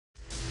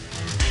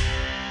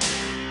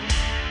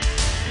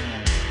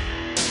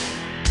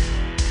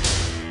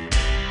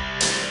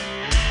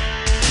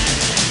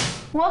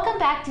Welcome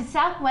back to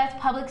Southwest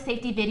Public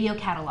Safety Video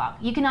Catalog.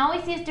 You can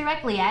always see us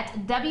directly at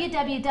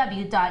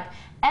www.swps.com.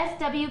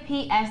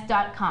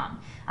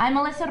 I'm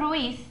Melissa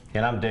Ruiz.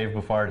 And I'm Dave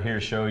Buffard, here to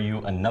show you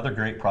another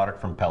great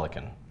product from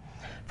Pelican.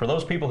 For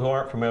those people who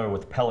aren't familiar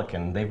with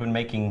Pelican, they've been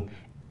making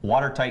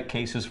watertight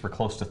cases for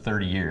close to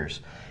 30 years.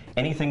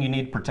 Anything you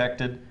need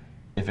protected,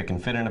 if it can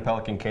fit in a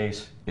Pelican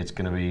case, it's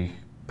going to be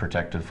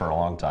protected for a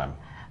long time.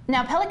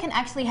 Now, Pelican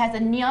actually has a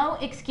no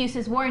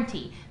excuses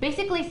warranty,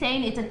 basically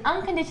saying it's an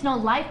unconditional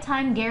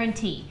lifetime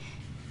guarantee.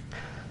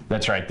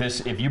 That's right.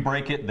 If you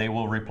break it, they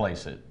will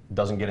replace it.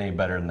 Doesn't get any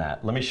better than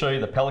that. Let me show you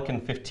the Pelican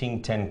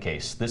 1510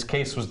 case. This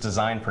case was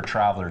designed for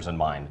travelers in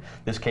mind.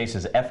 This case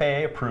is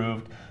FAA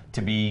approved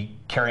to be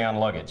carry-on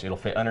luggage. It'll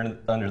fit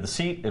under the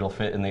seat, it'll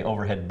fit in the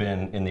overhead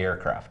bin in the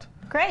aircraft.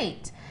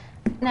 Great.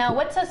 Now,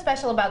 what's so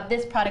special about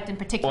this product in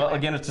particular? Well,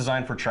 again, it's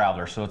designed for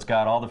travelers, so it's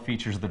got all the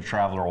features that a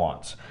traveler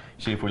wants.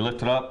 See, if we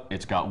lift it up,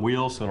 it's got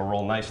wheels, so it'll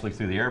roll nicely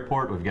through the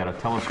airport. We've got a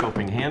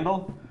telescoping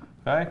handle,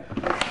 okay?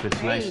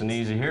 It's nice and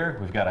easy here.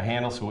 We've got a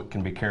handle so it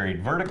can be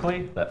carried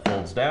vertically. That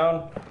folds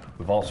down.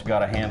 We've also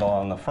got a handle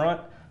on the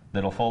front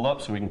that'll fold up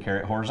so we can carry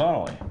it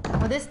horizontally.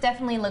 Well, this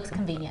definitely looks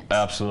convenient.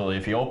 Absolutely.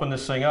 If you open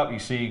this thing up, you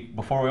see,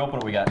 before we open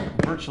it, we got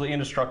virtually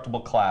indestructible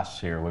clasps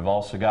here. We've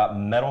also got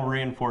metal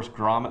reinforced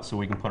grommets so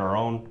we can put our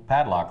own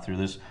padlock through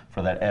this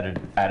for that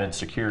added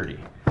security.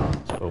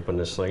 So open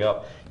this thing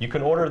up. You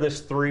can order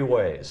this 3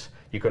 ways.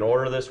 You can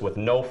order this with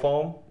no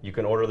foam, you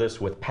can order this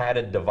with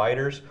padded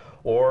dividers,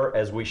 or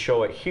as we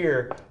show it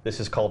here, this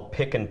is called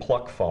pick and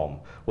pluck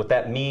foam. What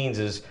that means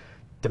is,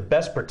 to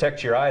best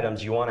protect your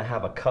items, you want to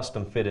have a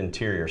custom fit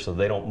interior so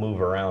they don't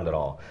move around at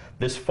all.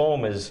 This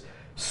foam is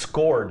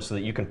scored so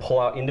that you can pull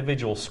out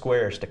individual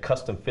squares to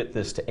custom fit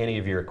this to any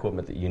of your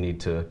equipment that you need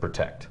to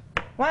protect.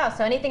 Wow,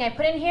 so anything I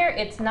put in here,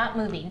 it's not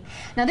moving.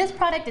 Now, this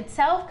product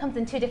itself comes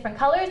in 2 different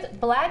colors,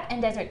 black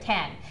and desert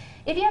tan.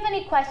 If you have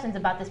any questions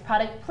about this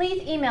product,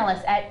 please email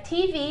us at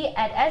tv@swps.com.